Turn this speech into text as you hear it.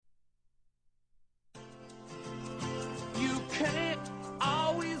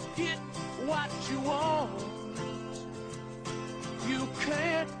you want. You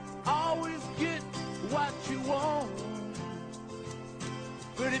can't always get what you want,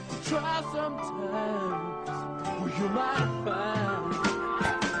 but if you try sometimes, well, you might find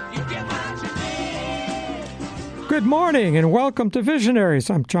you get what you need. Good morning and welcome to Visionaries.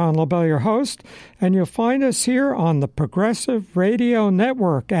 I'm John LaBelle, your host, and you'll find us here on the Progressive Radio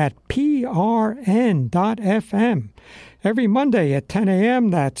Network at prn.fm. Every Monday at 10 a.m.,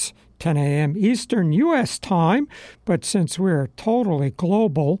 that's 10 a.m. Eastern U.S. time, but since we're totally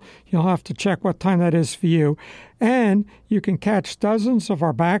global, you'll have to check what time that is for you. And you can catch dozens of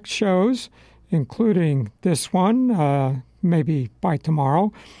our back shows, including this one, maybe by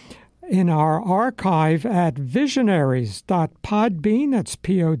tomorrow, in our archive at visionaries.podbean, that's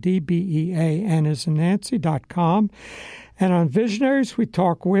Podbean as in Nancy.com. And on Visionaries, we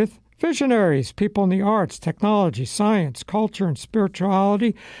talk with visionaries, people in the arts, technology, science, culture, and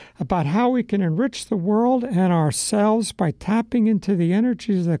spirituality, about how we can enrich the world and ourselves by tapping into the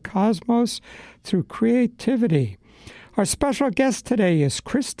energies of the cosmos through creativity. Our special guest today is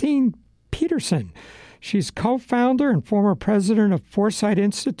Christine Peterson. She's co-founder and former president of Foresight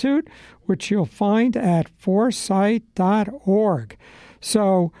Institute, which you'll find at foresight.org.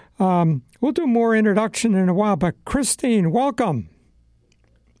 So we'll do more introduction in a while, but Christine, welcome.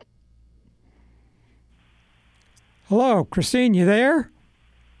 Hello, Christine, you there?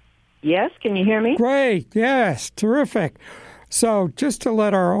 Yes, can you hear me? Great, yes, terrific. So just to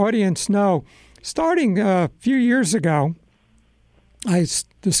let our audience know, starting a few years ago, I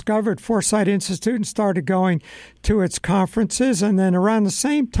discovered Foresight Institute and started going to its conferences. And then around the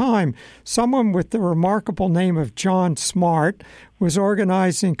same time, someone with the remarkable name of John Smart was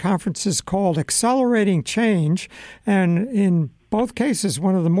organizing conferences called Accelerating Change. And in both cases,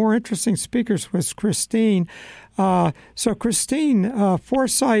 one of the more interesting speakers was Christine. So Christine,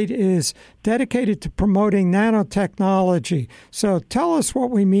 Foresight is dedicated to promoting nanotechnology. So tell us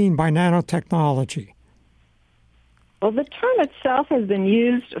what we mean by nanotechnology. Well, the term itself has been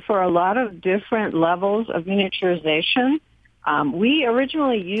used for a lot of different levels of miniaturization. We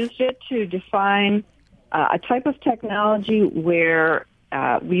originally used it to define a type of technology where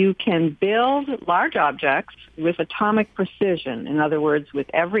you can build large objects with atomic precision, in other words, with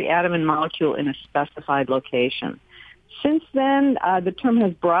every atom and molecule in a specified location. Since then, the term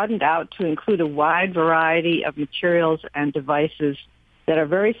has broadened out to include a wide variety of materials and devices that are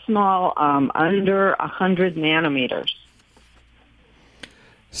very small, under 100 nanometers.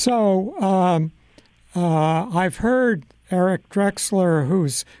 So I've heard Eric Drexler,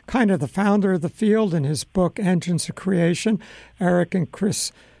 who's kind of the founder of the field in his book, Engines of Creation. Eric and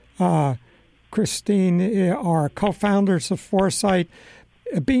Christine are co-founders of Foresight,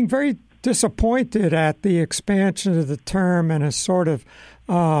 being very disappointed at the expansion of the term and a sort of,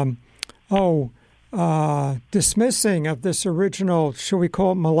 dismissing of this original, shall we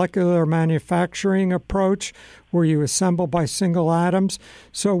call it molecular manufacturing approach, where you assemble by single atoms.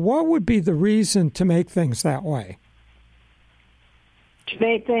 So what would be the reason to make things that way? To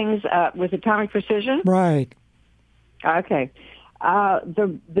make things with atomic precision? Right. Okay.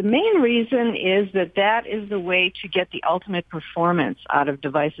 The main reason is that is the way to get the ultimate performance out of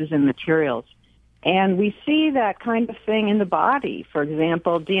devices and materials. And we see that kind of thing in the body. For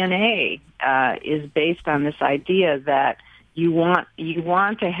example, DNA is based on this idea that you want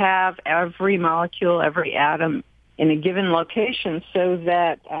to have every molecule, every atom in a given location, so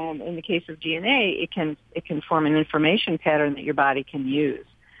that in the case of DNA, it can form an information pattern that your body can use.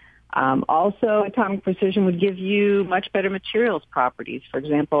 Also, atomic precision would give you much better materials properties. For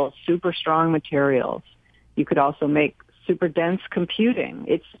example, super strong materials. You could also make super dense computing.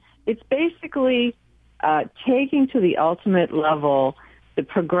 It's basically taking to the ultimate level the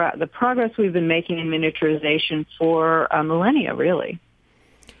progress we've been making in miniaturization for millennia, really.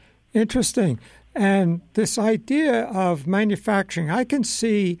 Interesting. And this idea of manufacturing, I can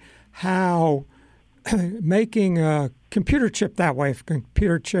see how making a computer chip that way, if a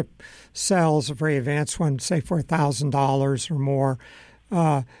computer chip sells, a very advanced one, say for $1,000 or more,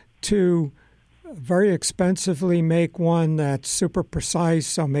 to very expensively make one that's super precise,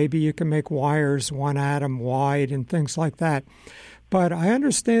 so maybe you can make wires 1 atom wide and things like that. But I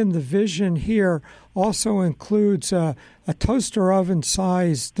understand the vision here also includes a toaster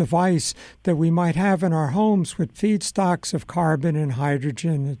oven-sized device that we might have in our homes with feedstocks of carbon and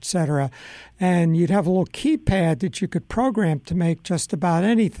hydrogen, etc. And you'd have a little keypad that you could program to make just about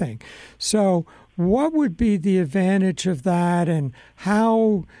anything. So what would be the advantage of that, and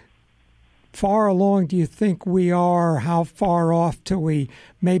how far along do you think we are? How far off till we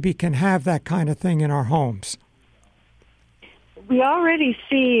maybe can have that kind of thing in our homes? We already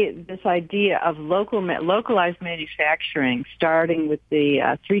see this idea of localized manufacturing starting with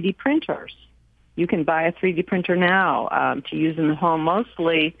the 3D printers. You can buy a 3D printer now to use in the home.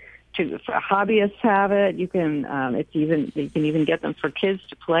 Mostly, hobbyists have it. You can even get them for kids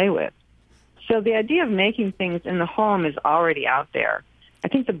to play with. So the idea of making things in the home is already out there. I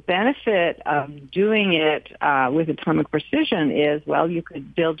think the benefit of doing it with atomic precision is, well, you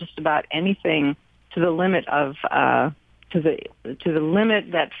could build just about anything to the limit of to the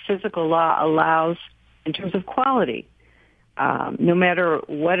limit that physical law allows in terms of quality, no matter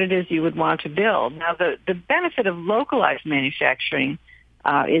what it is you would want to build. Now, the benefit of localized manufacturing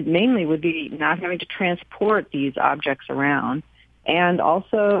it mainly would be not having to transport these objects around, and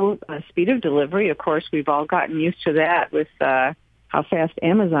also speed of delivery. Of course, we've all gotten used to that with how fast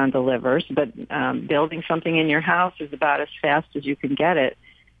Amazon delivers, but building something in your house is about as fast as you can get it.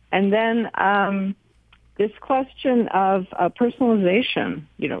 And then this question of personalization,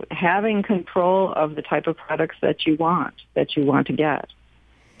 having control of the type of products that you want to get.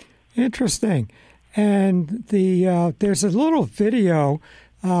 Interesting. And there's a little video.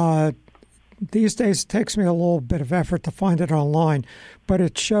 These days it takes me a little bit of effort to find it online, but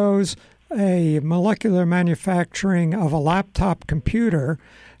it shows a molecular manufacturing of a laptop computer,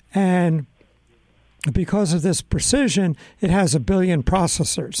 and because of this precision, it has 1 billion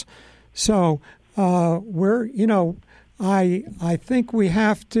processors. So I think we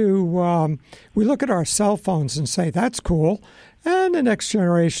have to, we look at our cell phones and say, that's cool. And the next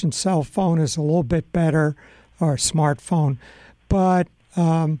generation cell phone is a little bit better, or smartphone. But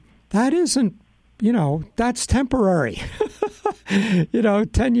that isn't, that's temporary.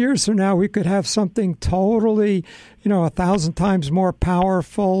 10 years from now, we could have something totally, 1,000 times more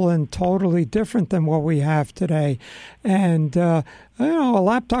powerful and totally different than what we have today. And, a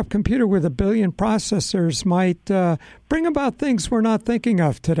laptop computer with 1 billion processors might bring about things we're not thinking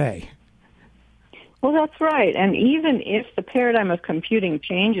of today. Well, that's right. And even if the paradigm of computing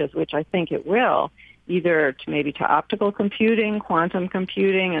changes, which I think it will, either to optical computing, quantum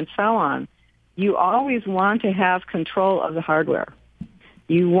computing, and so on, you always want to have control of the hardware.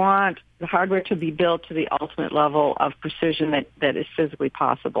 You want the hardware to be built to the ultimate level of precision that is physically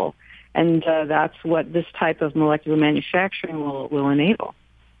possible. And that's what this type of molecular manufacturing will enable.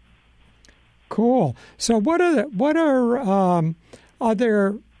 Cool. So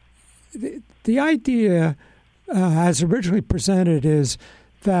the idea as originally presented is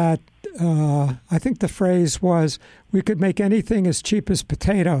that I think the phrase was we could make anything as cheap as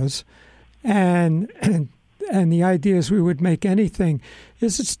potatoes, and the idea is we would make anything.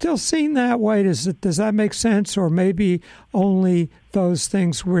 Is it still seen that way? Does that make sense, or maybe only those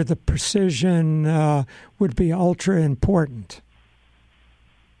things where the precision would be ultra important?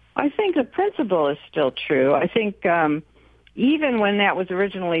 I think the principle is still true. I think even when that was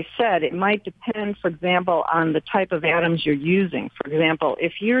originally said, it might depend, for example, on the type of atoms you're using. For example,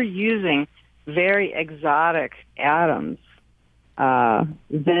 if you're using very exotic atoms,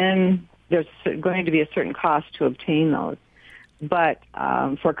 then there's going to be a certain cost to obtain those. But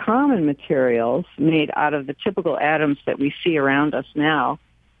for common materials made out of the typical atoms that we see around us now,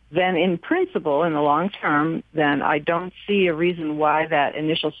 then in principle, in the long term, then I don't see a reason why that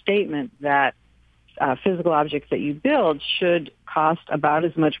initial statement that physical objects that you build should cost about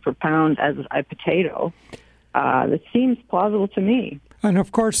as much per pound as a potato. That seems plausible to me. And,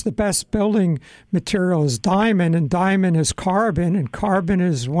 of course, the best building material is diamond, and diamond is carbon, and carbon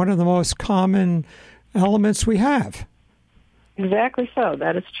is one of the most common elements we have. Exactly so.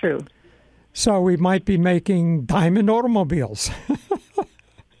 That is true. So we might be making diamond automobiles.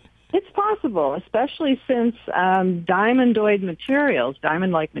 It's possible, especially since diamond-like materials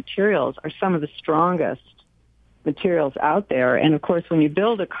are some of the strongest materials out there. And, of course, when you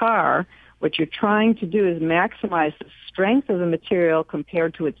build a car, what you're trying to do is maximize the strength of the material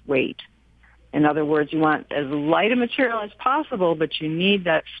compared to its weight. In other words, you want as light a material as possible, but you need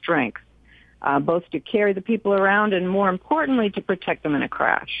that strength, both to carry the people around and, more importantly, to protect them in a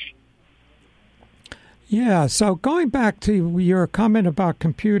crash. Yeah, so going back to your comment about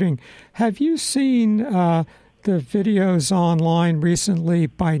computing, have you seen the videos online recently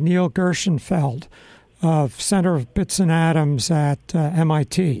by Neil Gershenfeld of Center of Bits and Atoms at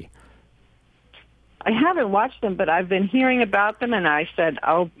MIT? I haven't watched them, but I've been hearing about them, and I said,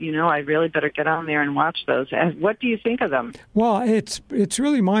 I really better get on there and watch those. What do you think of them? Well, it's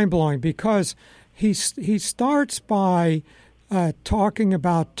really mind-blowing because he starts by talking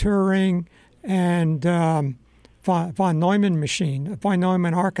about Turing and von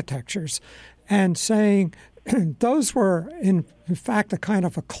Neumann architectures, and saying those were, in fact, a kind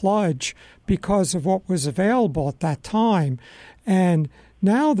of a kludge because of what was available at that time. And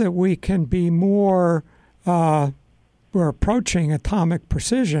now that we can be more, we're approaching atomic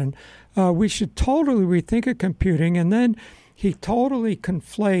precision, we should totally rethink of computing. And then he totally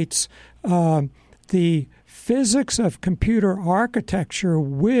conflates the physics of computer architecture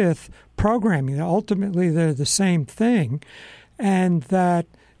with programming. Ultimately, they're the same thing. And that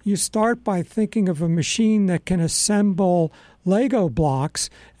you start by thinking of a machine that can assemble Lego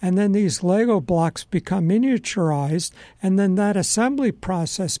blocks, and then these Lego blocks become miniaturized, and then that assembly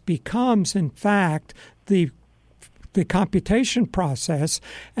process becomes, in fact, the computation process,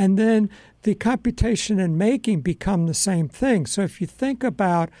 and then the computation and making become the same thing. So if you think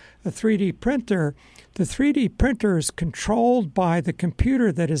about a 3D printer, the 3D printer is controlled by the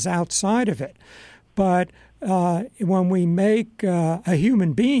computer that is outside of it. But when we make a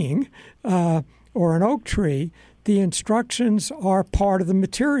human being or an oak tree, the instructions are part of the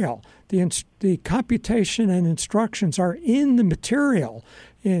material. The computation and instructions are in the material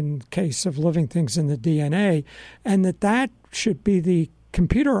in case of living things in the DNA, and that should be the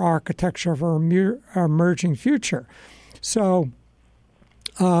computer architecture of our emerging future. So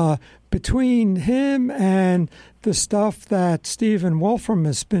between him and the stuff that Stephen Wolfram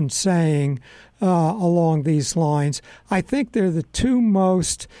has been saying along these lines, I think they're the two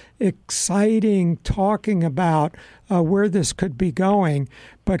most exciting talking about where this could be going.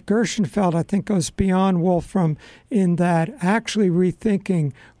 But Gershenfeld, I think, goes beyond Wolfram in that actually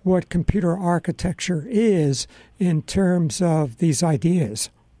rethinking what computer architecture is in terms of these ideas.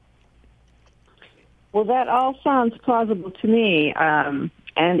 Well, that all sounds plausible to me. And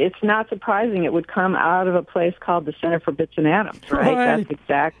it's not surprising it would come out of a place called the Center for Bits and Atoms, right? That's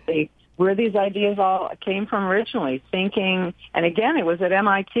exactly where these ideas all came from originally, thinking, and again, it was at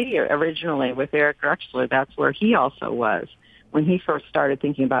MIT originally with Eric Drexler. That's where he also was when he first started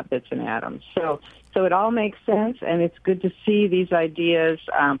thinking about bits and atoms. So it all makes sense, and it's good to see these ideas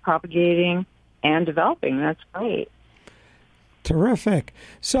propagating and developing. That's great. Terrific.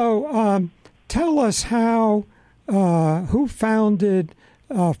 So tell us who founded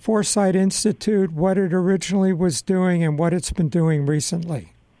Foresight Institute, what it originally was doing, and what it's been doing recently.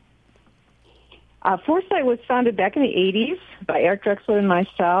 Foresight was founded back in the 80s by Eric Drexler and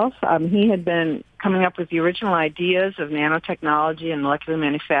myself. He had been coming up with the original ideas of nanotechnology and molecular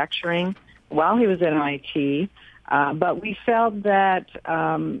manufacturing while he was at MIT. But we felt that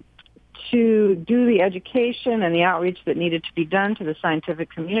to do the education and the outreach that needed to be done to the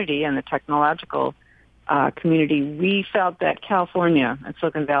scientific community and the technological community, we felt that California and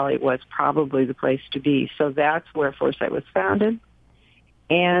Silicon Valley was probably the place to be. So that's where Foresight was founded.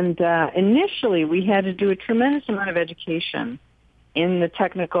 And initially, we had to do a tremendous amount of education in the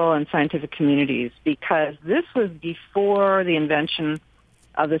technical and scientific communities because this was before the invention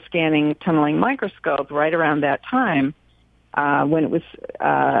of the scanning tunneling microscope, right around that time when it was,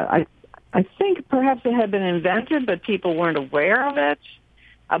 I think perhaps it had been invented, but people weren't aware of it.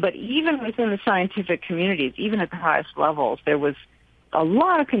 But even within the scientific communities, even at the highest levels, there was a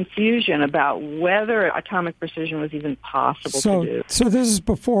lot of confusion about whether atomic precision was even possible to do. So this is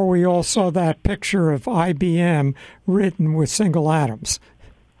before we all saw that picture of IBM written with single atoms.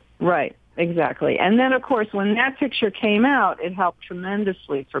 Right, exactly. And then, of course, when that picture came out, it helped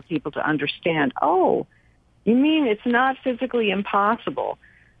tremendously for people to understand, oh, you mean it's not physically impossible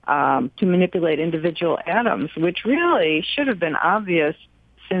to manipulate individual atoms, which really should have been obvious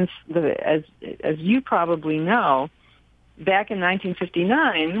since, as you probably know, back in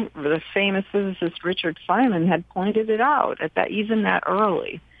 1959, the famous physicist Richard Feynman had pointed it out even that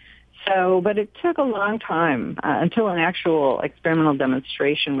early. So, but it took a long time until an actual experimental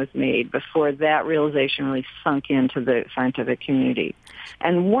demonstration was made before that realization really sunk into the scientific community.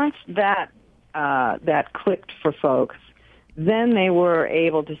 And once that clicked for folks, then they were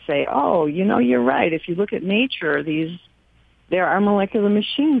able to say, oh, you're right. If you look at nature, there are molecular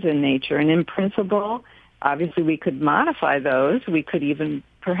machines in nature, and in principle, obviously, we could modify those. We could even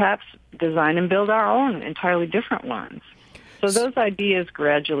perhaps design and build our own entirely different ones. So those ideas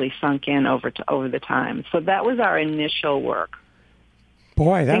gradually sunk in over the time. So that was our initial work.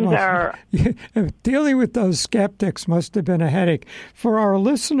 Boy, dealing with those skeptics must have been a headache. For our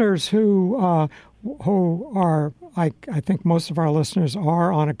listeners who are, I think most of our listeners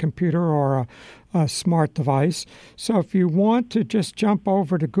are on a computer or a smart device. So if you want to just jump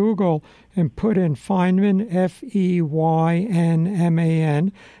over to Google and put in Feynman,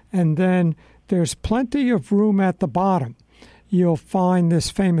 Feynman, and then there's plenty of room at the bottom. You'll find this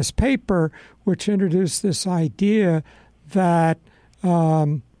famous paper which introduced this idea that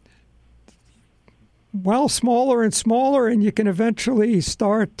smaller and smaller, and you can eventually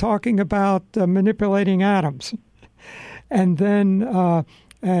start talking about manipulating atoms. And then,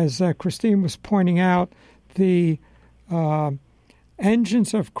 as Christine was pointing out, the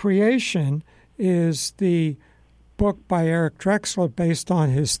Engines of Creation is the book by Eric Drexler based on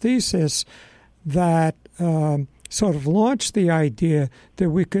his thesis that sort of launched the idea that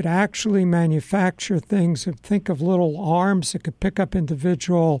we could actually manufacture things and think of little arms that could pick up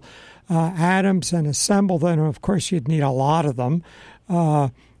individual atoms and assemble them. And of course, you'd need a lot of them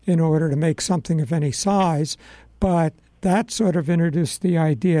in order to make something of any size. But that sort of introduced the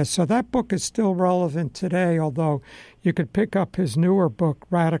idea. So that book is still relevant today, although you could pick up his newer book,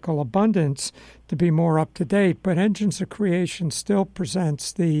 Radical Abundance, to be more up to date. But Engines of Creation still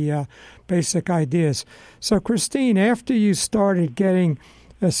presents the basic ideas. So, Christine, after you started getting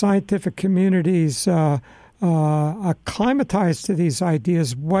the scientific communities acclimatized to these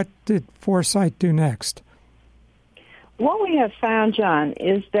ideas, what did Foresight do next? What we have found, John,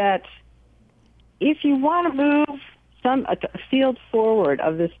 is that if you want to move a field forward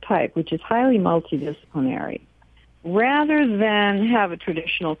of this type, which is highly multidisciplinary, rather than have a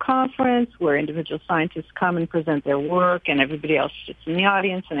traditional conference where individual scientists come and present their work and everybody else sits in the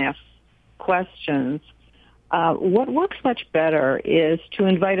audience and asks questions, what works much better is to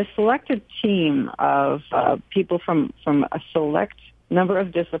invite a selected team of people from a select number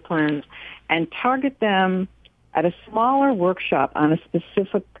of disciplines and target them at a smaller workshop on a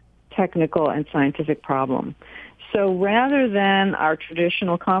specific technical and scientific problem. So rather than our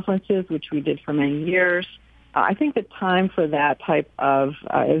traditional conferences, which we did for many years, I think the time for that type of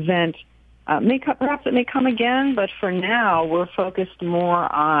event perhaps it may come again, but for now we're focused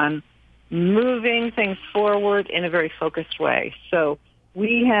more on moving things forward in a very focused way. So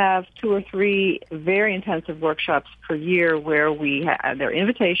we have 2 or 3 very intensive workshops per year where they're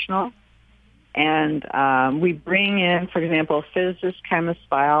invitational, and we bring in, for example, physicists, chemists,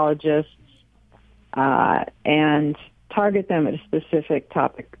 biologists, and target them at a specific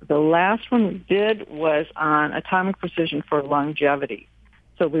topic. The last one we did was on atomic precision for longevity.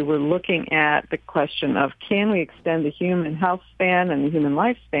 So we were looking at the question of, can we extend the human health span and the human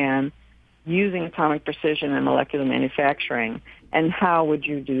lifespan using atomic precision and molecular manufacturing, and how would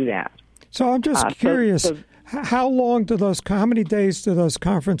you do that? So I'm just curious, how many days do those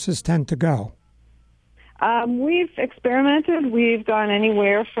conferences tend to go? We've experimented. We've gone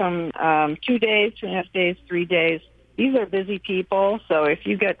anywhere from 2 days, 2.5 days, 3 days. These are busy people, so if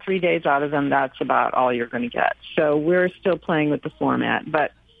you get 3 days out of them, that's about all you're going to get. So we're still playing with the format,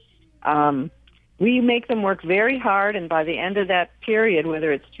 but we make them work very hard, and by the end of that period,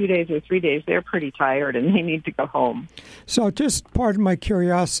 whether it's 2 days or 3 days, they're pretty tired and they need to go home. So just pardon my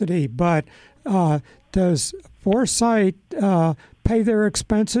curiosity, but does Foresight pay their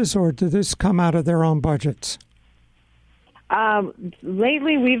expenses, or does this come out of their own budgets?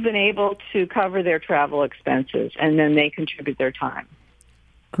 Lately, we've been able to cover their travel expenses, and then they contribute their time.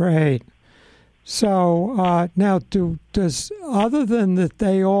 Great. So now, does other than that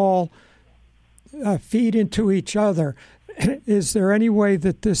they all feed into each other, is there any way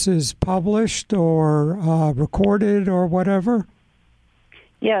that this is published or recorded or whatever?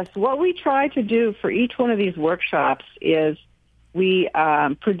 Yes. What we try to do for each one of these workshops is we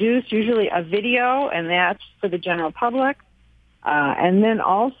produce usually a video, and that's for the general public. And then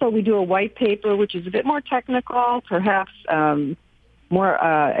also we do a white paper, which is a bit more technical, perhaps more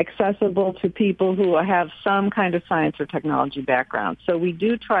accessible to people who have some kind of science or technology background. So we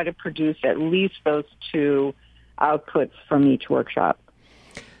do try to produce at least those 2 outputs from each workshop.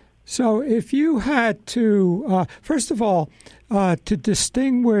 So if you had to, first of all, to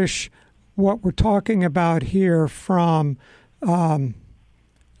distinguish what we're talking about here from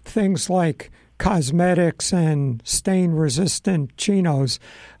things like cosmetics and stain-resistant chinos,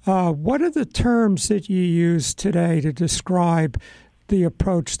 what are the terms that you use today to describe the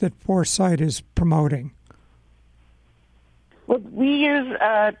approach that Foresight is promoting? Well, we use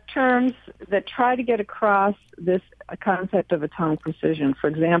terms that try to get across this concept of atomic precision. For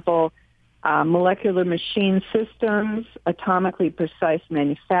example, molecular machine systems, atomically precise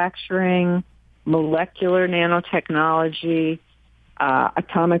manufacturing, molecular nanotechnology,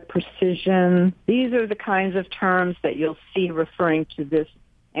 atomic precision. These are the kinds of terms that you'll see referring to this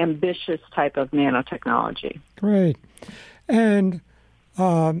ambitious type of nanotechnology. Great. And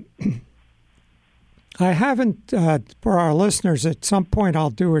I haven't, for our listeners, at some point I'll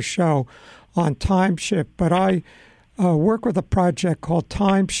do a show on timeship, but I work with a project called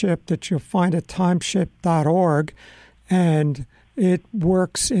Timeship that you'll find at timeship.org, and it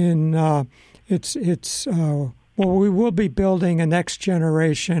works in, we will be building a next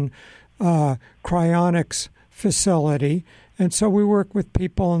generation cryonics facility. And so we work with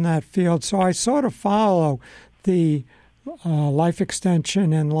people in that field. So I sort of follow the life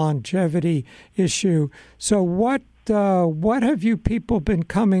extension and longevity issue. So what have you people been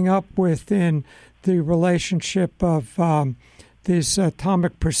coming up with in the relationship of this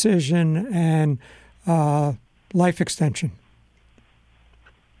atomic precision and life extension?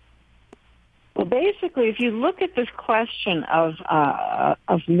 Well, basically, if you look at this question of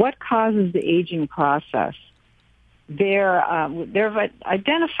what causes the aging process, they've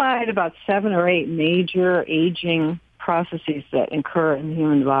identified about 7 or 8 major aging processes that occur in the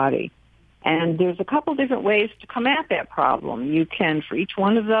human body. And there's a couple different ways to come at that problem. You can, for each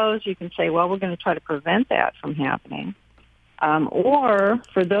one of those, you can say, well, we're going to try to prevent that from happening. Or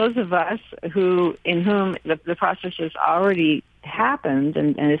for those of us in whom the process has already happened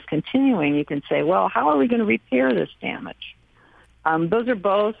and is continuing, you can say, well, how are we going to repair this damage? Those are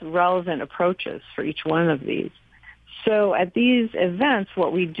both relevant approaches for each one of these. So at these events,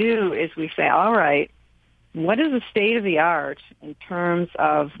 what we do is we say, all right, what is the state of the art in terms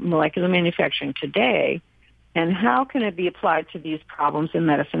of molecular manufacturing today, and how can it be applied to these problems in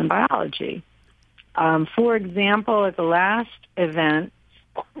medicine and biology? For example, at the last event,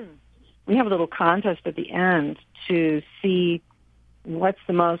 we have a little contest at the end to see what's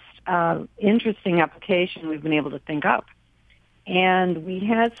the most interesting application we've been able to think up. And we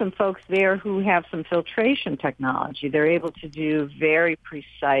had some folks there who have some filtration technology. They're able to do very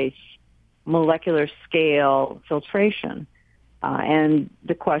precise molecular scale filtration. And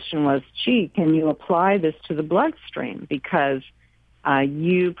the question was, gee, can you apply this to the bloodstream? Because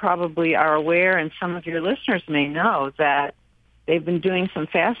you probably are aware, and some of your listeners may know, that they've been doing some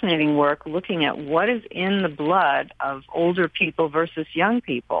fascinating work looking at what is in the blood of older people versus young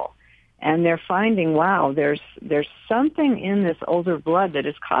people. And they're finding, wow, there's something in this older blood that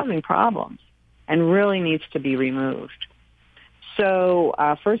is causing problems and really needs to be removed. So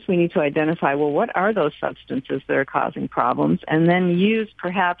first we need to identify, well, what are those substances that are causing problems, and then use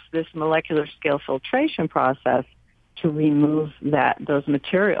perhaps this molecular scale filtration process to remove those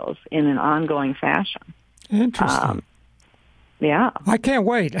materials in an ongoing fashion. Interesting. Yeah. I can't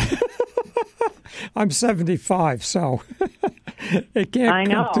wait. I'm 75, so it can't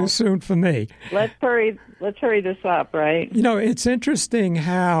come too soon for me. Let's hurry this up, right? You know, it's interesting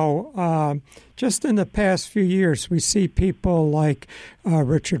how just in the past few years we see people like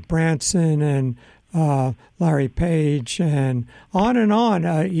Richard Branson and Larry Page and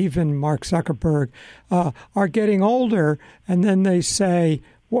on, even Mark Zuckerberg, are getting older, and then they say,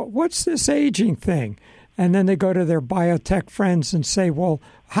 what's this aging thing? And then they go to their biotech friends and say, well,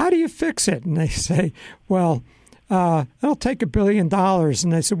 how do you fix it? And they say, well, it'll take $1 billion.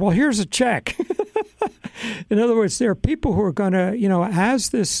 And they say, well, here's a check. In other words, there are people who are going to, as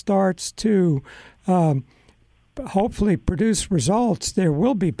this starts to hopefully produce results, there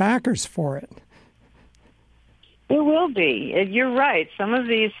will be backers for it. There will be. You're right. Some of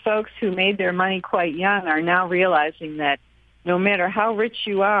these folks who made their money quite young are now realizing that no matter how rich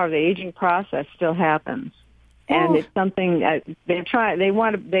you are, the aging process still happens, and it's something that they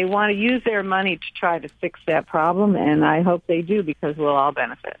want to use their money to try to fix that problem, and I hope they do, because we'll all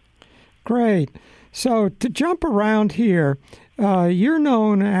benefit. Great. So to jump around here, you're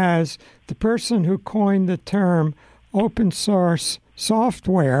known as the person who coined the term open source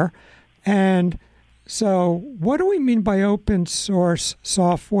software, and so what do we mean by open source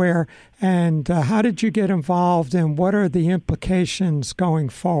software, and how did you get involved, and what are the implications going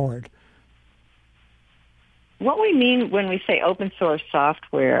forward? What we mean when we say open source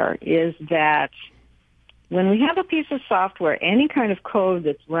software is that when we have a piece of software, any kind of code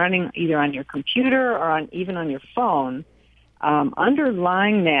that's running either on your computer or even on your phone,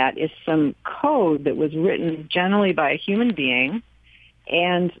 underlying that is some code that was written generally by a human being,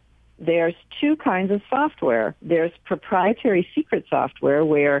 and there's two kinds of software. There's proprietary secret software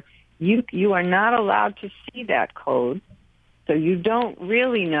where you are not allowed to see that code, so you don't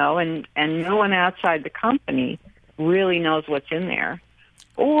really know, and no one outside the company really knows what's in there.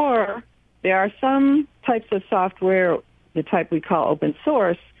 Or there are some types of software, the type we call open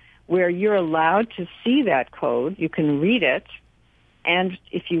source, where you're allowed to see that code, you can read it, and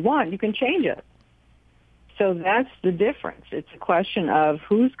if you want, you can change it. So that's the difference. It's a question of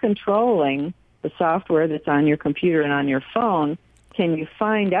who's controlling the software that's on your computer and on your phone. Can you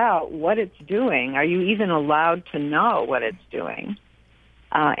find out what it's doing? Are you even allowed to know what it's doing?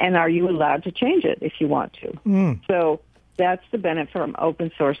 And are you allowed to change it if you want to? So that's the benefit from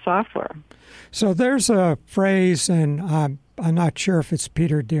open source software. So there's a phrase, and I'm not sure if it's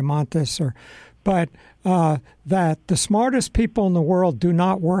Peter Diamandis or but that the smartest people in the world do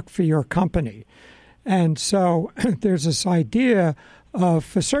not work for your company. And so there's this idea of,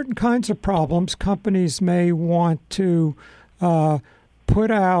 for certain kinds of problems, companies may want to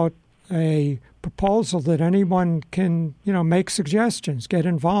put out a proposal that anyone can, make suggestions, get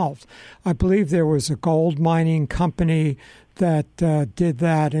involved. I believe there was a gold mining company that did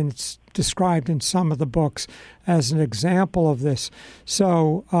that, and it's described in some of the books as an example of this.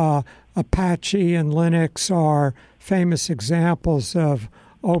 So Apache and Linux are famous examples of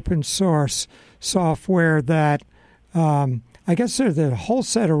open source software that I guess there's a whole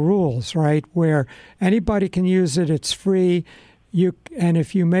set of rules, right, where anybody can use it. It's free. And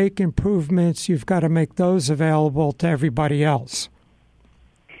if you make improvements, you've got to make those available to everybody else.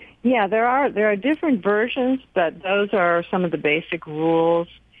 Yeah, there are different versions, but those are some of the basic rules.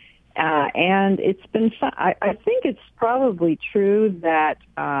 And it's been, I think it's probably true that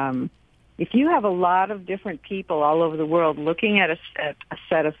if you have a lot of different people all over the world looking at a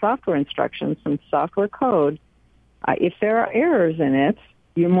set of software instructions, some software code, if there are errors in it,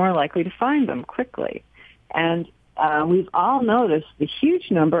 you're more likely to find them quickly. And we've all noticed the huge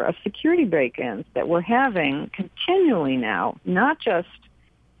number of security break-ins that we're having continually now, not just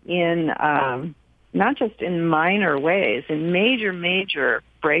in minor ways, in major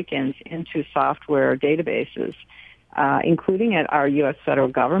break-ins into software databases, including at our U.S. federal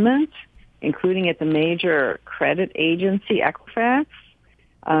government, including at the major credit agency, Equifax.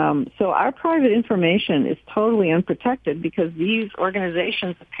 So our private information is totally unprotected because these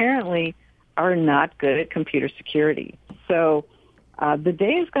organizations apparently are not good at computer security. So the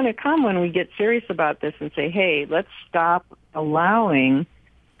day is going to come when we get serious about this and say, hey, let's stop allowing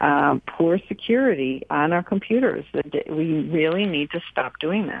poor security on our computers. We really need to stop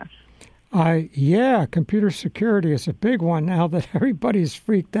doing this. Yeah, computer security is a big one now that everybody's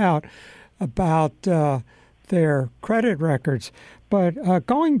freaked out about their credit records. But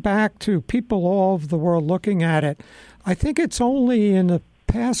going back to people all over the world looking at it, I think it's only in the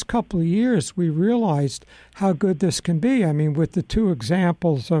past couple of years we realized how good this can be. I mean, with the two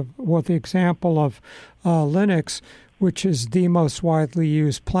examples the example of Linux, which is the most widely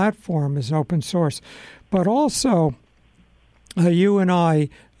used platform, is open source. But also, you and I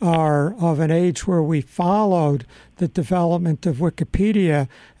are of an age where we followed the development of Wikipedia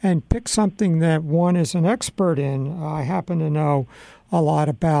and picked something that one is an expert in. I happen to know a lot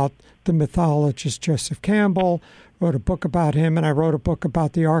about the mythologist Joseph Campbell, wrote a book about him, and I wrote a book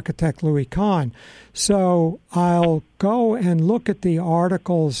about the architect Louis Kahn. So I'll go and look at the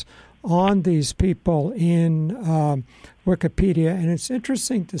articles on these people in Wikipedia, and it's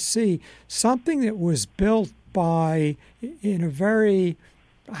interesting to see something that was built by, in a very,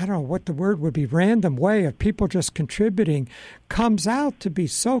 I don't know what the word would be, random way of people just contributing, comes out to be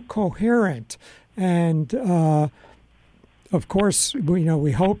so coherent. And of course,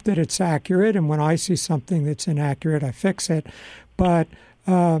 we hope that it's accurate, and when I see something that's inaccurate, I fix it. But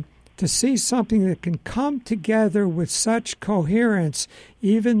to see something that can come together with such coherence,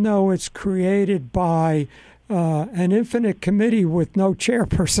 even though it's created by an infinite committee with no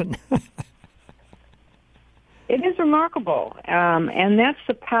chairperson. It is remarkable, and that's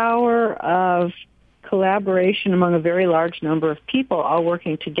the power of collaboration among a very large number of people all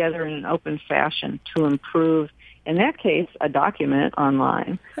working together in an open fashion to improve, in that case, a document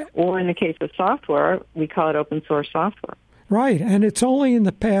online, or in the case of software, we call it open source software. Right, and it's only in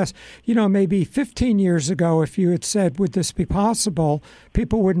the past, maybe 15 years ago, if you had said, would this be possible,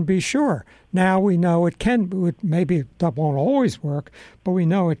 people wouldn't be sure. Now we know it can, maybe that won't always work, but we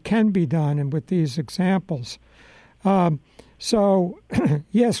know it can be done, and with these examples. So,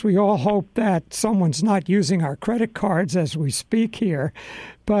 yes, we all hope that someone's not using our credit cards as we speak here.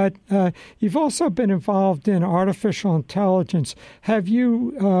 But you've also been involved in artificial intelligence. Have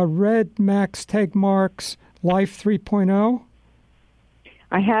you read Max Tegmark's Life 3.0?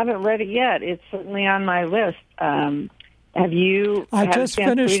 I haven't read it yet. It's certainly on my list. Have you had a chance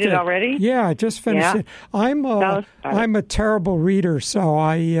to read it already? Yeah, I just finished it. I'm a terrible reader, so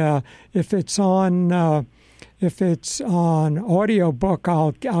if it's on audiobook,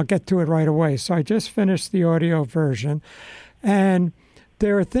 I'll get to it right away. So I just finished the audio version. And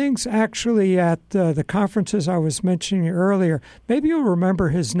there are things actually at the conferences I was mentioning earlier. Maybe you'll remember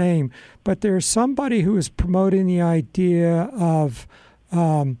his name, but there's somebody who is promoting the idea of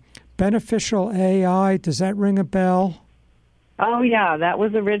beneficial AI. Does that ring a bell? Oh, yeah. That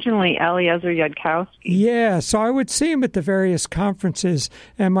was originally Eliezer Yudkowsky. Yeah. So I would see him at the various conferences,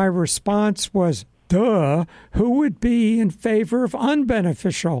 and my response was, duh, who would be in favor of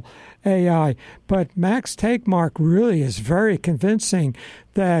unbeneficial AI? But Max Tegmark really is very convincing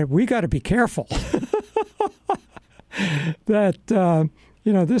that we got to be careful. That,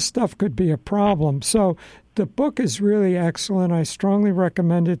 this stuff could be a problem. So the book is really excellent. I strongly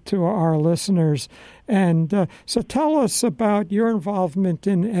recommend it to our listeners. And so tell us about your involvement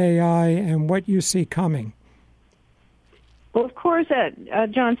in AI and what you see coming. Well, of course,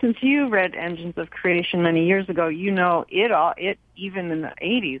 John, since you read Engines of Creation many years ago, it even in the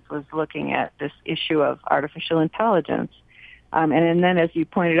 80s was looking at this issue of artificial intelligence. And then, as you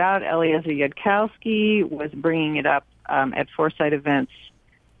pointed out, Eliezer Yudkowsky was bringing it up at Foresight events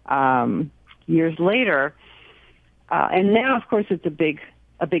years later. And now, of course, it's a big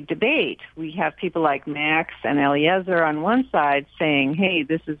debate. We have people like Max and Eliezer on one side saying, hey,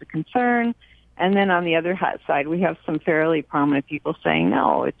 this is a concern. And then on the other side, we have some fairly prominent people saying,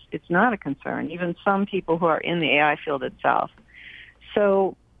 no, it's not a concern, even some people who are in the AI field itself.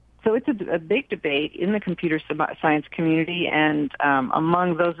 So it's a big debate in the computer science community, and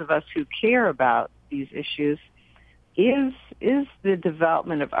among those of us who care about these issues, is the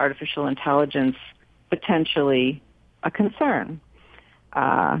development of artificial intelligence potentially a concern?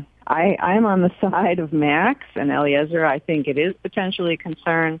 I'm on the side of Max and Eliezer. I think it is potentially a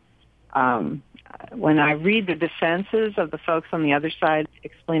concern. When I read the defenses of the folks on the other side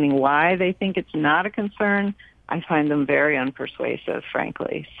explaining why they think it's not a concern, I find them very unpersuasive,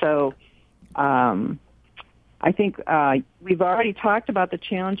 frankly. So I think we've already talked about the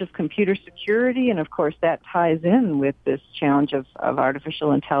challenge of computer security, and of course that ties in with this challenge of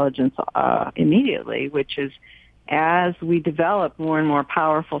artificial intelligence immediately, which is as we develop more and more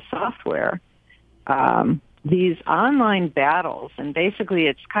powerful software, these online battles, and basically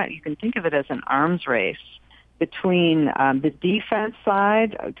it's you can think of it as an arms race between the defense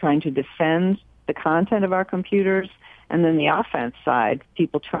side, trying to defend the content of our computers, and then the offense side,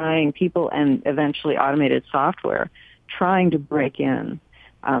 people and eventually automated software trying to break in.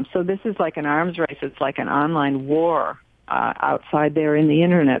 So this is like an arms race. It's like an online war outside there in the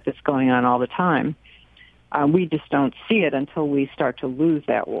internet that's going on all the time. We just don't see it until we start to lose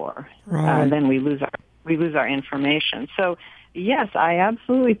that war. Right. Then we lose our information. So yes, I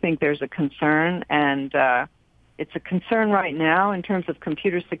absolutely think there's a concern, and it's a concern right now in terms of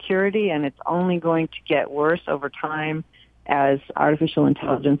computer security, and it's only going to get worse over time as artificial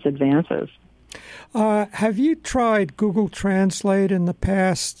intelligence advances. Have you tried Google Translate in the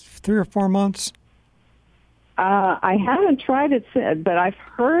past 3 or 4 months? I haven't tried it, but I've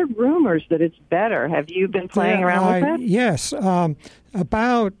heard rumors that it's better. Have you been playing around with it? Yes.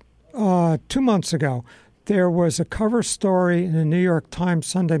 About 2 months ago, there was a cover story in the New York Times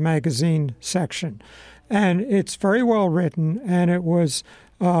Sunday Magazine section. And it's very well written, and it was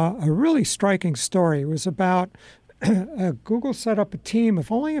a really striking story. It was about Google set up a team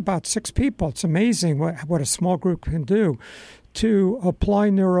of only about 6 people. It's amazing what a small group can do to apply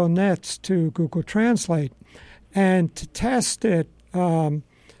neural nets to Google Translate. And to test it, what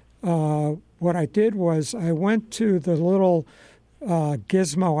I did was I went to the little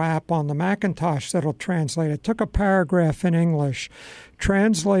Gizmo app on the Macintosh that'll translate. I took a paragraph in English,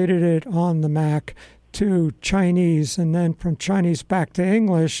 translated it on the Mac to Chinese, and then from Chinese back to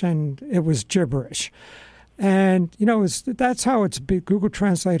English, and it was gibberish. And, that's how Google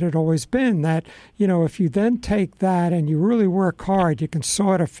Translate had always been, that, if you then take that and you really work hard, you can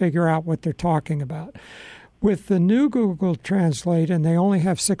sort of figure out what they're talking about. With the new Google Translate, and they only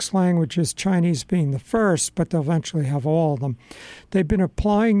have 6 languages, Chinese being the first, but they'll eventually have all of them, they've been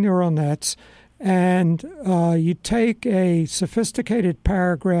applying neural nets, and you take a sophisticated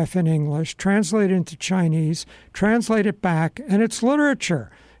paragraph in English, translate it into Chinese, translate it back, and it's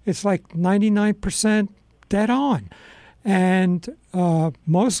literature. It's like 99% dead on. And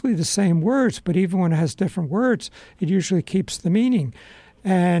mostly the same words, but even when it has different words, it usually keeps the meaning.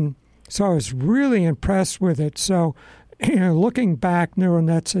 And so I was really impressed with it. So, looking back, neural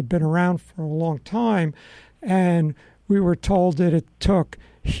nets had been around for a long time, and we were told that it took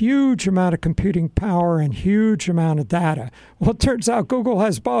huge amount of computing power and huge amount of data. Well, it turns out Google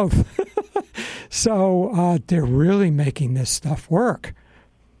has both. So they're really making this stuff work.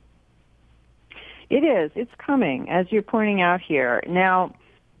 It is. It's coming, as you're pointing out here. Now,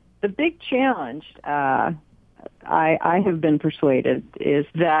 the big challenge, I have been persuaded, is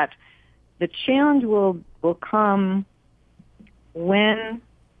that the challenge will come when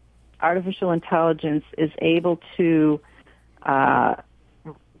artificial intelligence is able to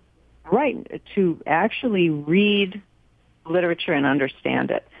actually read literature and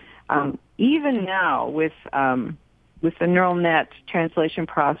understand it. Even now, with the neural net translation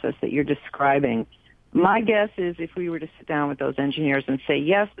process that you're describing, My guess is if we were to sit down with those engineers and say,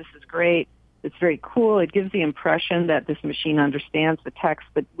 yes, this is great, it's very cool, it gives the impression that this machine understands the text,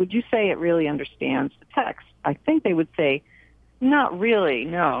 but would you say it really understands the text? I think they would say, not really,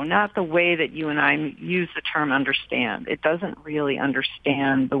 no, not the way that you and I use the term understand. It doesn't really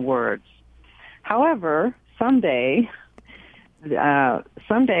understand the words. However, someday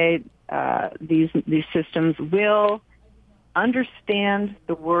these systems will understand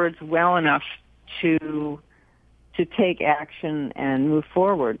the words well enough to take action and move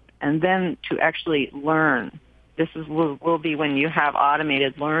forward, and then to actually learn. Will be when you have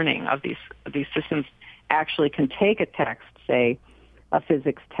automated learning of these systems. Actually, can take a text, say a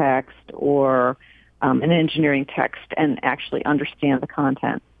physics text or an engineering text, and actually understand the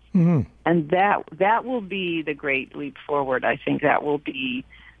content. Mm-hmm. And that will be the great leap forward. I think that will be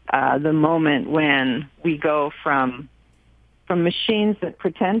the moment when we go from machines that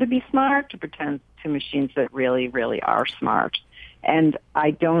pretend to be smart to machines that really, really are smart. And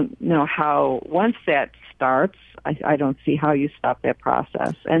I don't know how, once that starts, I don't see how you stop that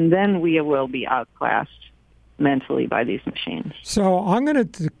process. And then we will be outclassed mentally by these machines. So I'm going to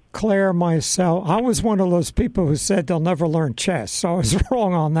declare myself, I was one of those people who said they'll never learn chess, so I was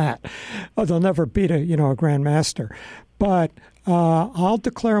wrong on that. They'll never beat a grandmaster. But I'll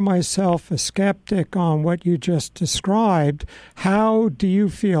declare myself a skeptic on what you just described. How do you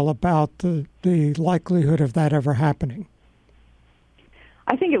feel about the likelihood of that ever happening?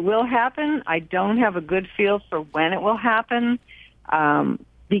 I think it will happen. I don't have a good feel for when it will happen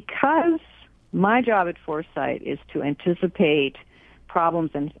because my job at Foresight is to anticipate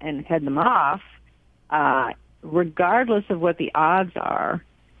problems and head them off, regardless of what the odds are.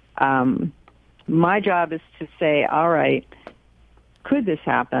 My job is to say, all right, could this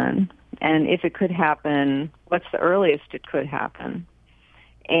happen? And if it could happen, what's the earliest it could happen?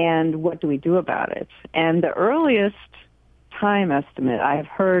 And what do we do about it? And the earliest time estimate I have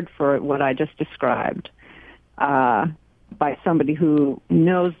heard for what I just described by somebody who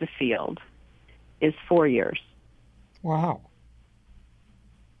knows the field is 4 years. Wow.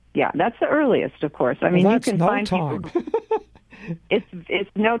 Yeah, that's the earliest, of course. I mean, that's you can no find time. people. It's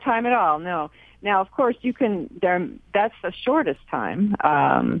no time at all. No. Now, of course, you can. That's the shortest time.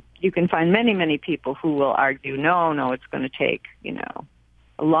 You can find many people who will argue, no, it's going to take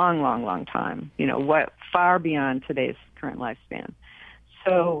a long time. What far beyond today's current lifespan.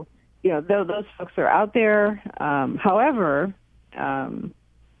 So those folks are out there. However,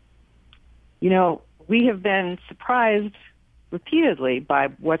 we have been surprised repeatedly by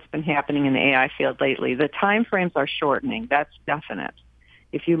what's been happening in the AI field lately. The time frames are shortening. That's definite.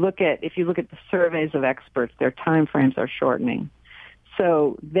 If you look at the surveys of experts, their time frames are shortening.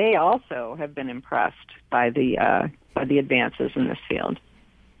 So they also have been impressed by the advances in this field.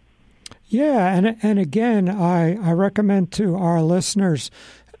 Yeah, and again, I recommend to our listeners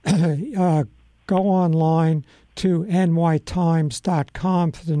go online to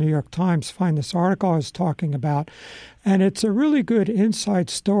nytimes.com for the New York Times. Find this article I was talking about. And it's a really good inside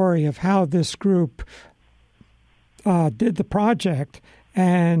story of how this group did the project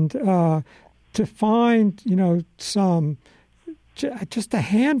and to find, just a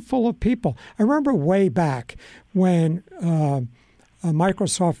handful of people. I remember way back when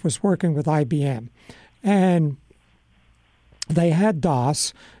Microsoft was working with IBM, and they had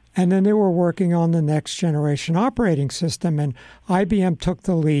DOS, and then they were working on the next generation operating system, and IBM took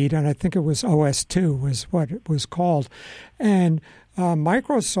the lead, and I think it was OS2 was what it was called. And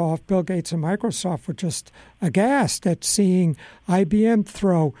Microsoft, Bill Gates and Microsoft were just aghast at seeing IBM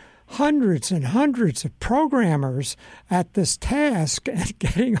throw hundreds and hundreds of programmers at this task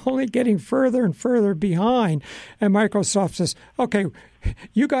and only getting further and further behind. And Microsoft says, okay,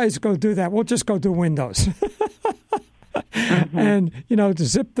 you guys go do that. We'll just go do Windows. Mm-hmm. And, to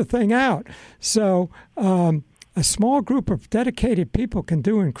zip the thing out. So a small group of dedicated people can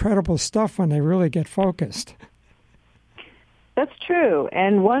do incredible stuff when they really get focused. That's true.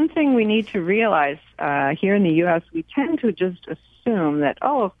 And one thing we need to realize here in the U.S., we tend to just assume that,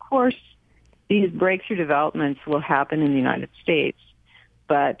 of course, these breakthrough developments will happen in the United States.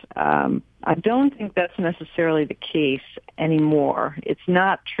 But I don't think that's necessarily the case anymore. It's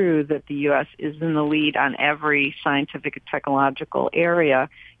not true that the U.S. is in the lead on every scientific and technological area,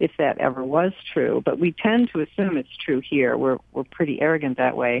 if that ever was true. But we tend to assume it's true here. We're pretty arrogant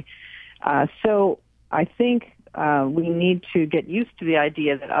that way. So I think we need to get used to the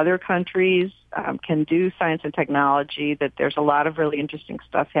idea that other countries can do science and technology, that there's a lot of really interesting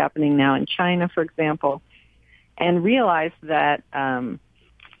stuff happening now in China, for example, and realize that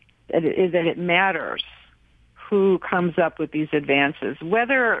that it matters who comes up with these advances,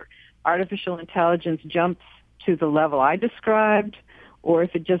 whether artificial intelligence jumps to the level I described, or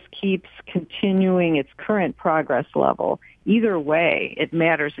if it just keeps continuing its current progress level. Either way, it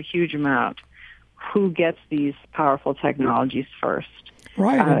matters a huge amount who gets these powerful technologies first.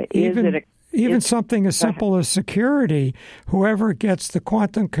 Right. Even something as simple as security, whoever gets the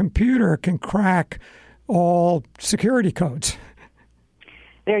quantum computer can crack all security codes.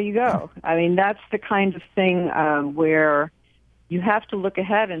 There you go. I mean, that's the kind of thing where you have to look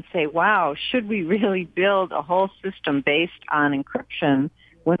ahead and say, wow, should we really build a whole system based on encryption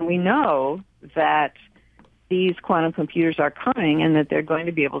when we know that these quantum computers are coming and that they're going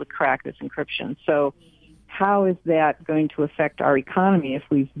to be able to crack this encryption? So how is that going to affect our economy if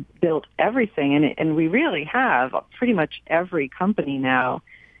we've built everything? And we really have. Pretty much every company now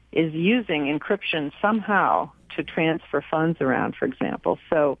is using encryption somehow to transfer funds around, for example.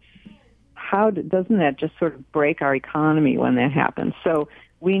 So doesn't that just sort of break our economy when that happens? So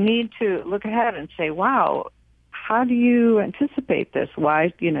we need to look ahead and say, wow, how do you anticipate this?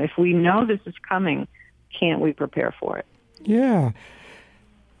 Why, if we know this is coming, can't we prepare for it? Yeah.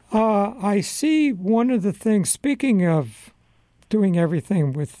 I see one of the things, speaking of doing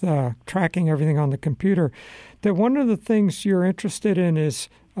everything with tracking everything on the computer, that one of the things you're interested in is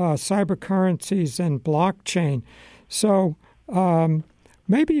cyber currencies and blockchain. So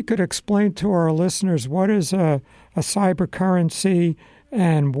maybe you could explain to our listeners what is a cyber currency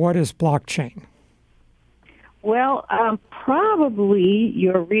and what is blockchain? Well, probably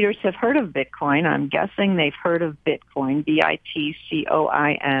your readers have heard of Bitcoin. I'm guessing they've heard of Bitcoin,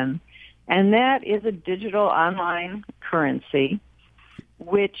 Bitcoin, and that is a digital online currency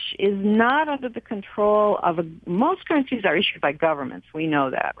which is not under the control of most currencies are issued by governments. We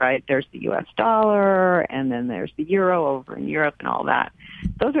know that, right? There's the U.S. dollar, and then there's the euro over in Europe and all that.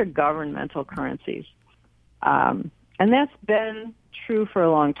 Those are governmental currencies. And that's been true for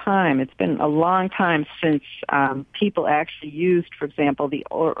a long time. It's been a long time since people actually used, for example, the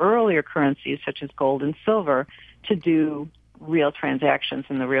earlier currencies such as gold and silver to do real transactions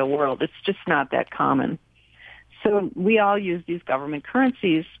in the real world. It's just not that common. So we all use these government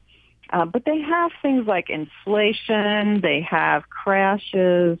currencies, but they have things like inflation, they have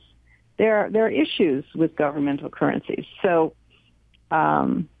crashes, there are issues with governmental currencies. So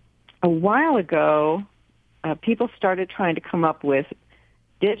a while ago, people started trying to come up with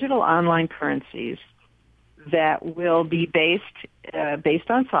digital online currencies that will be based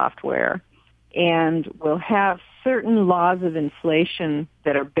on software and will have certain laws of inflation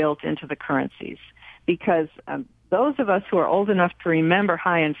that are built into the currencies. Because those of us who are old enough to remember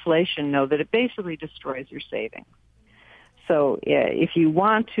high inflation know that it basically destroys your savings. So if you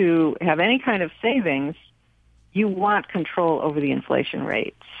want to have any kind of savings, you want control over the inflation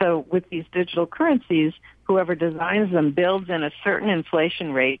rate. So with these digital currencies, whoever designs them builds in a certain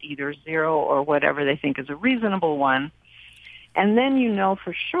inflation rate, either zero or whatever they think is a reasonable one. And then you know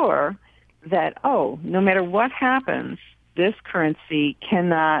for sure that, no matter what happens, this currency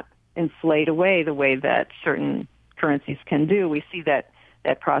cannot inflate away the way that certain currencies can do. We see that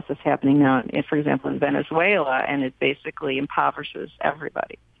process happening now, for example, in Venezuela, and it basically impoverishes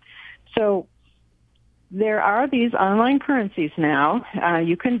everybody. So there are these online currencies now.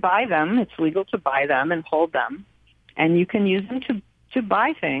 You can buy them. It's legal to buy them and hold them. And you can use them to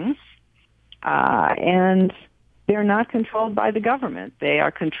buy things. And they're not controlled by the government. They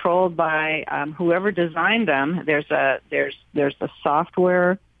are controlled by whoever designed them. There's a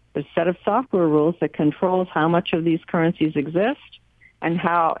software. There's a set of software rules that controls how much of these currencies exist and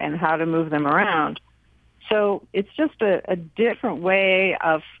how to move them around. So it's just a different way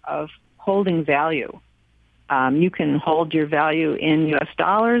of holding value. You can hold your value in U.S.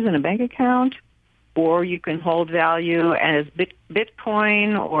 dollars in a bank account, or you can hold value as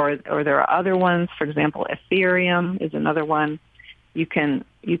Bitcoin, or there are other ones. For example, Ethereum is another one. You can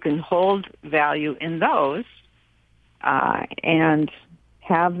hold value in those and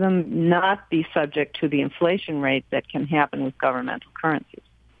have them not be subject to the inflation rate that can happen with governmental currencies.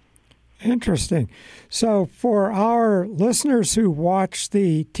 Interesting. So for our listeners who watch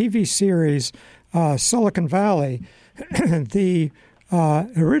the TV series Silicon Valley, the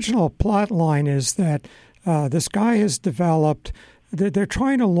original plot line is that this guy has developed, they're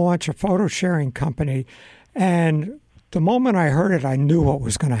trying to launch a photo sharing company, and the moment I heard it, I knew what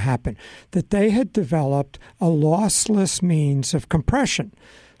was going to happen, that they had developed a lossless means of compression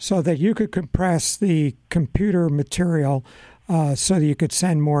so that you could compress the computer material so that you could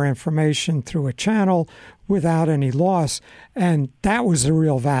send more information through a channel without any loss. And that was the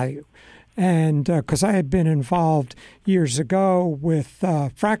real value. And because I had been involved years ago with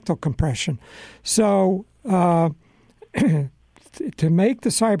fractal compression. So to make the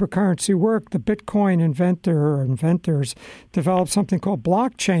cybercurrency work, the Bitcoin inventor or inventors developed something called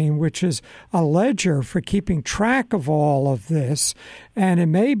blockchain, which is a ledger for keeping track of all of this. And it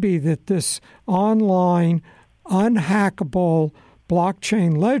may be that this online, unhackable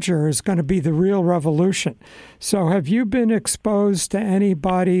blockchain ledger is going to be the real revolution. So have you been exposed to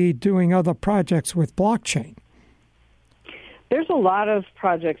anybody doing other projects with blockchain? There's a lot of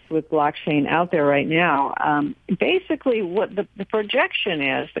projects with blockchain out there right now. Basically, what the projection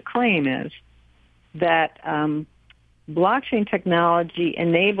is, the claim is that blockchain technology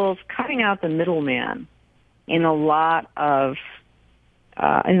enables cutting out the middleman in a lot of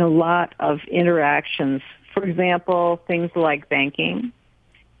interactions. For example, things like banking,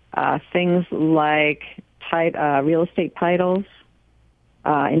 things like real estate titles,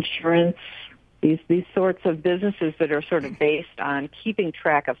 insurance. These sorts of businesses that are sort of based on keeping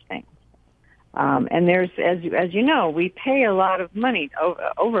track of things. And there's, as you know, we pay a lot of money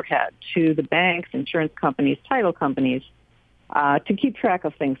overhead to the banks, insurance companies, title companies to keep track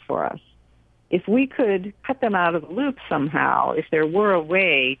of things for us. If we could cut them out of the loop somehow, if there were a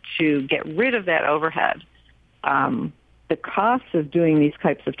way to get rid of that overhead, the costs of doing these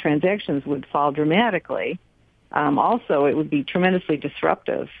types of transactions would fall dramatically. Also, it would be tremendously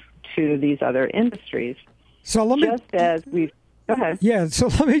disruptive to these other industries. So let me go ahead. Yeah, so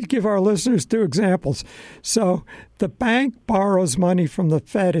let me give our listeners two examples. So the bank borrows money from the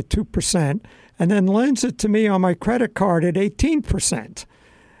Fed at 2% and then lends it to me on my credit card at 18%.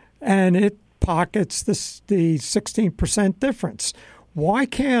 And it pockets the 16% difference. Why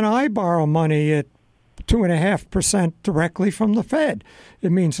can't I borrow money at 2.5% directly from the Fed?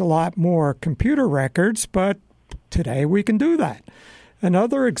 It means a lot more computer records, but today we can do that.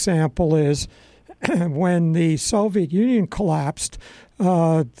 Another example is when the Soviet Union collapsed,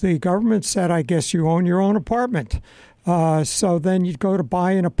 the government said, I guess you own your own apartment. So then you'd go to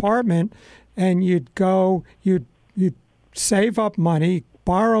buy an apartment and you'd save up money,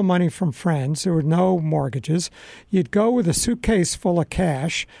 borrow money from friends. There were no mortgages. You'd go with a suitcase full of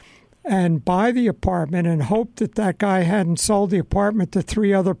cash and buy the apartment and hope that that guy hadn't sold the apartment to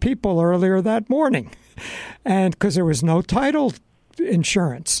 3 other people earlier that morning. And because there was no title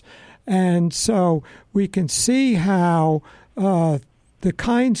insurance. And so we can see how the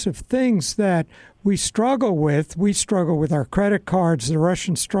kinds of things that we struggle with our credit cards, the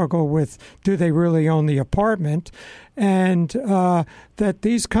Russians struggle with, do they really own the apartment? And that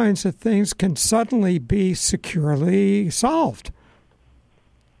these kinds of things can suddenly be securely solved.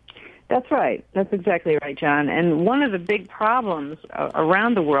 That's right. That's exactly right, John. And one of the big problems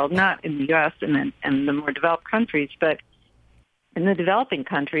around the world, not in the U.S. and the more developed countries, but in the developing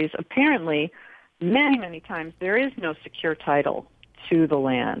countries, apparently, many, many times, there is no secure title to the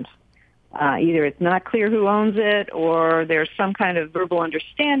land. Either it's not clear who owns it, or there's some kind of verbal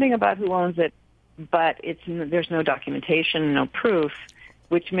understanding about who owns it, but there's no documentation, no proof,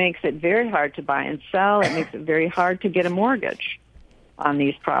 which makes it very hard to buy and sell. It makes it very hard to get a mortgage on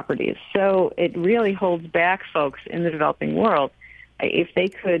these properties. So it really holds back folks in the developing world. If they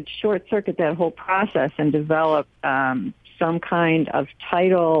could short-circuit that whole process and develop some kind of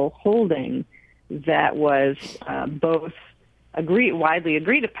title holding that was both widely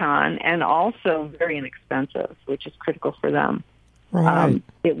agreed upon and also very inexpensive, which is critical for them. Right.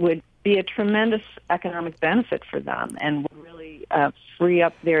 It would be a tremendous economic benefit for them and would really free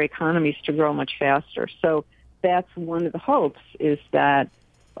up their economies to grow much faster. So that's one of the hopes, is that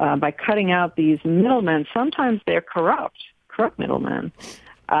by cutting out these middlemen, sometimes they're corrupt middlemen,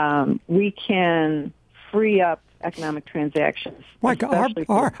 we can free up economic transactions. Like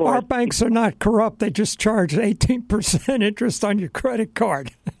our banks are not corrupt. They just charge 18% interest on your credit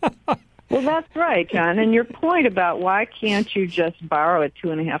card. Well, that's right, John. And your point about why can't you just borrow at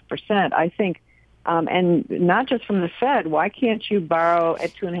 2.5%, I think, and not just from the Fed, why can't you borrow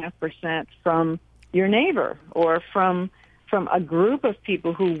at 2.5% from your neighbor or from a group of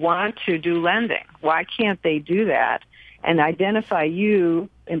people who want to do lending? Why can't they do that and identify you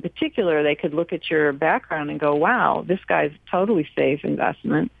in particular? They could look at your background and go, wow, this guy's a totally safe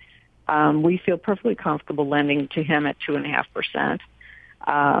investment. We feel perfectly comfortable lending to him at 2.5%.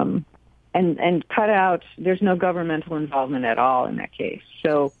 And cut out, there's no governmental involvement at all in that case.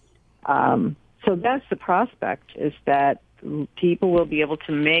 So that's the prospect, is that people will be able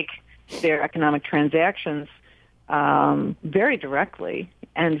to make their economic transactions very directly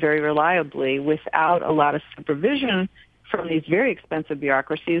and very reliably without a lot of supervision from these very expensive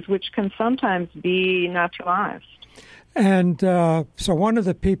bureaucracies, which can sometimes be not too honest. And so one of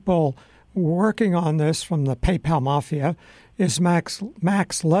the people working on this from the PayPal Mafia is Max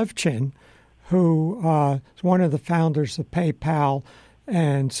Levchin, who is one of the founders of PayPal.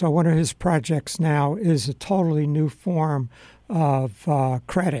 And so one of his projects now is a totally new form of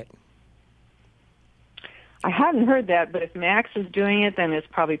credit. I hadn't heard that, but if Max is doing it, then it's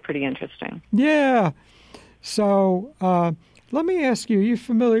probably pretty interesting. Yeah. So let me ask you, are you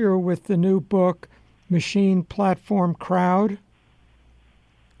familiar with the new book, Machine Platform Crowd?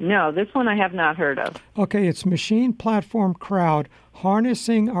 No, this one I have not heard of. Okay, it's Machine Platform Crowd,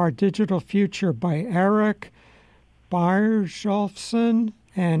 Harnessing Our Digital Future by Eric Bierjolfsson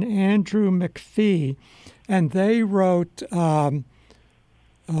and Andrew McPhee. And they wrote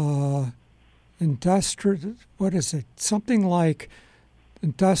Industrial, what is it? Something like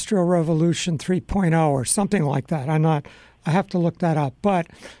Industrial Revolution 3.0 or something like that. I have to look that up. But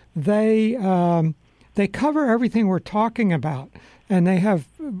they cover everything we're talking about, and they have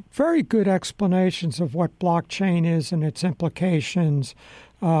very good explanations of what blockchain is and its implications,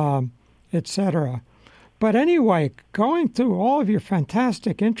 etc. But anyway, going through all of your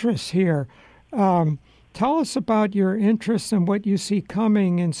fantastic interests here, tell us about your interests and what you see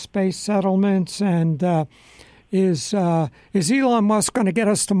coming in space settlements, and is Elon Musk going to get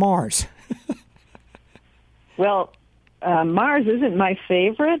us to Mars? Well, Mars isn't my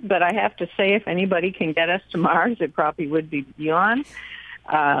favorite, but I have to say if anybody can get us to Mars, it probably would be Elon.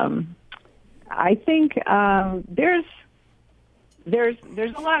 I think there's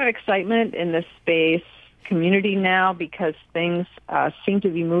a lot of excitement in the space community now because things seem to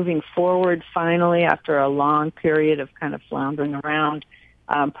be moving forward finally after a long period of kind of floundering around.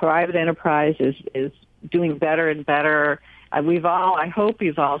 Private enterprise is doing better and better. I hope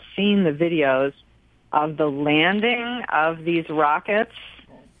you've all seen the videos of the landing of these rockets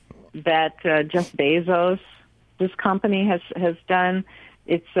that Jeff Bezos, this company, has done.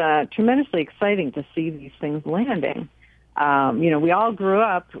 It's tremendously exciting to see these things landing. We all grew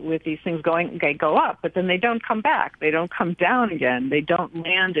up with these things they go up, but then they don't come back. They don't come down again. They don't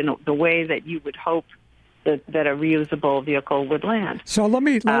land in the way that you would hope that a reusable vehicle would land. So let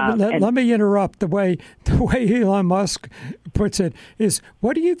me interrupt. The way Elon Musk puts it is,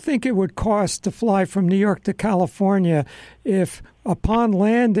 what do you think it would cost to fly from New York to California if upon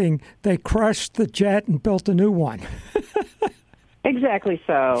landing they crushed the jet and built a new one? Exactly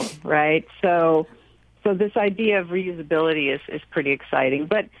so, right? So this idea of reusability is pretty exciting,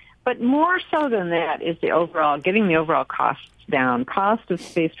 but more so than that is getting the overall costs down. Cost of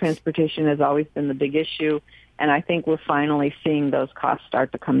space transportation has always been the big issue, and I think we're finally seeing those costs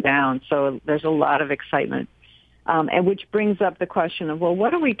start to come down. So there's a lot of excitement, and which brings up the question of, well,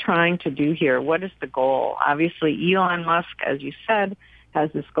 what are we trying to do here? What is the goal? Obviously, Elon Musk, as you said,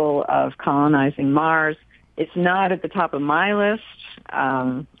 has this goal of colonizing Mars. It's not at the top of my list.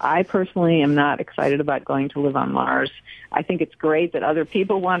 I personally am not excited about going to live on Mars. I think it's great that other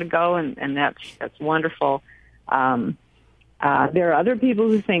people want to go, and that's wonderful. There are other people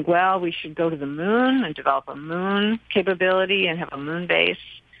who think, well, we should go to the moon and develop a moon capability and have a moon base.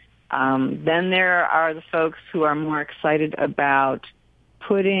 Then there are the folks who are more excited about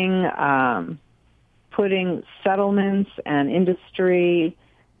putting settlements and industry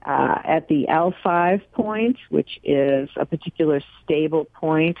at the L5 point, which is a particular stable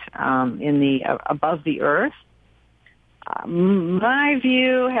point above the Earth. My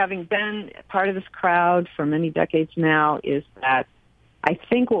view, having been part of this crowd for many decades now, is that I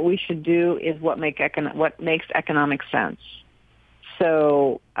think what we should do is what makes economic sense.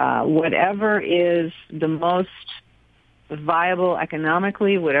 So whatever is the most viable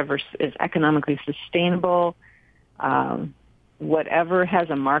economically, whatever is economically sustainable, whatever has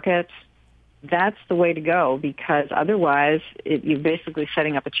a market, that's the way to go, because otherwise you're basically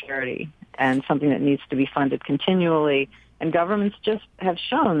setting up a charity and something that needs to be funded continually. And governments just have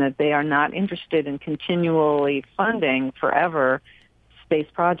shown that they are not interested in continually funding forever space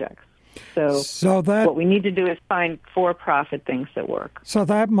projects. So what we need to do is find for-profit things that work. So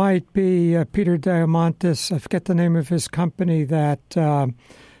that might be Peter Diamandis, I forget the name of his company, that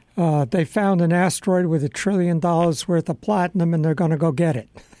they found an asteroid with $1 trillion worth of platinum and they're going to go get it.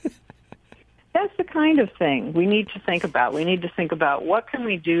 That's the kind of thing we need to think about. We need to think about what can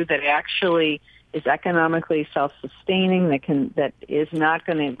we do that actually is economically self-sustaining, that is not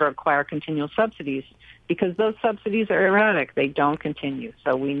going to require continual subsidies, because those subsidies are erratic. They don't continue.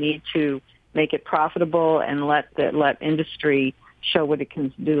 So we need to make it profitable and let industry show what it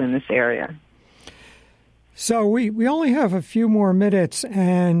can do in this area. So we only have a few more minutes,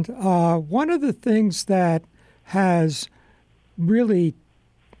 and one of the things that has really,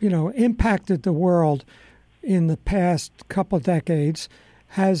 impacted the world in the past couple of decades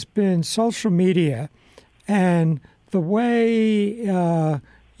has been social media and the way,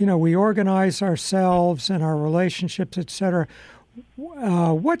 we organize ourselves and our relationships, et cetera.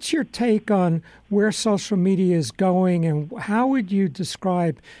 What's your take on where social media is going, and how would you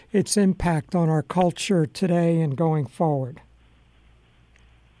describe its impact on our culture today and going forward?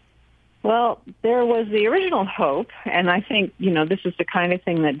 Well, there was the original hope, and I think, this is the kind of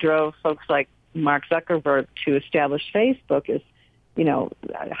thing that drove folks like Mark Zuckerberg to establish Facebook is,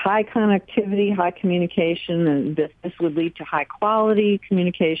 high connectivity, high communication, and this would lead to high quality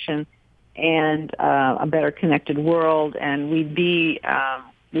communication and a better connected world, and we'd be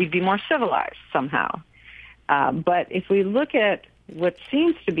more civilized somehow. But if we look at what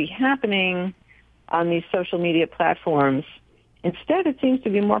seems to be happening on these social media platforms, instead it seems to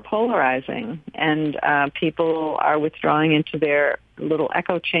be more polarizing, and people are withdrawing into their little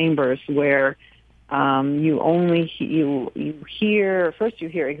echo chambers where you hear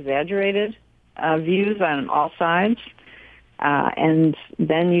exaggerated views on all sides, and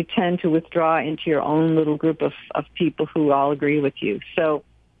then you tend to withdraw into your own little group of people who all agree with you. So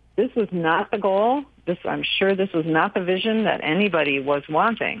this was not the goal. I'm sure this was not the vision that anybody was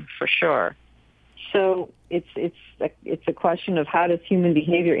wanting, for sure. So it's a question of how does human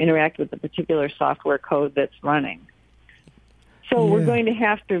behavior interact with the particular software code that's running. So we're going to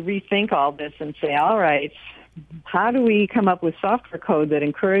have to rethink all this and say, all right, how do we come up with software code that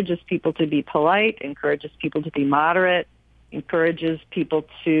encourages people to be polite, encourages people to be moderate, encourages people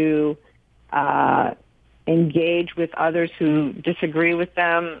to engage with others who disagree with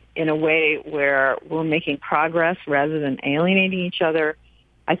them in a way where we're making progress rather than alienating each other?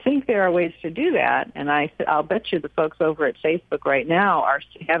 I think there are ways to do that, and I'll bet you the folks over at Facebook right now are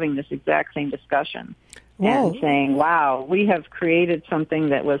having this exact same discussion and saying, wow, we have created something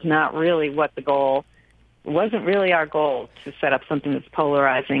that was not really wasn't really our goal to set up something that's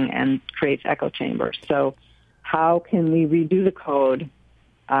polarizing and creates echo chambers. So how can we redo the code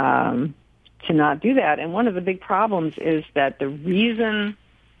to not do that? And one of the big problems is that the reason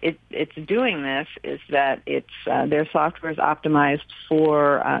it's doing this is that their software is optimized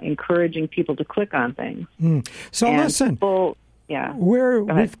for encouraging people to click on things. So and listen,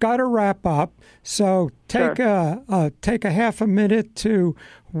 we've got to wrap up. So take a half a minute to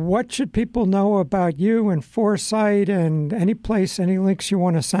what should people know about you and Foresight, and any links you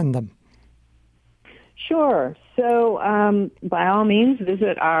want to send them. Sure. So by all means,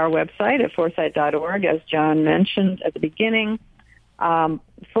 visit our website at foresight.org, as John mentioned at the beginning.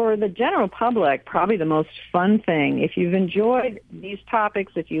 For the general public, probably the most fun thing, if you've enjoyed these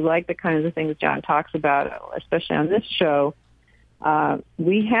topics, if you like the kinds of things John talks about, especially on this show,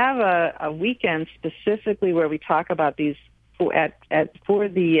 we have a weekend specifically where we talk about these for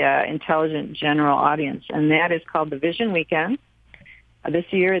the intelligent general audience, and that is called the Vision Weekend. This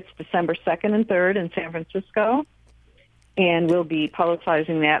year it's December 2nd and 3rd in San Francisco, and we'll be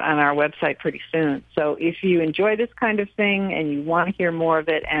publicizing that on our website pretty soon. So if you enjoy this kind of thing and you want to hear more of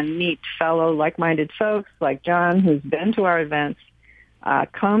it and meet fellow like-minded folks like John, who's been to our events,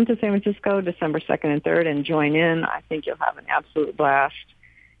 come to San Francisco December 2nd and 3rd and join in. I think you'll have an absolute blast.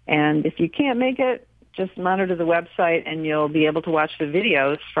 And if you can't make it, just monitor the website and you'll be able to watch the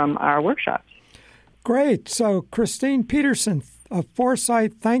videos from our workshops. Great. So Christine Peterson of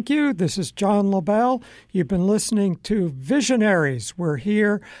Foresight, thank you. This is John LaBelle. You've been listening to Visionaries. We're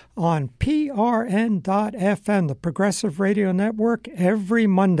here on PRN.FM, the Progressive Radio Network, every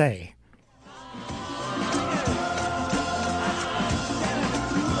Monday.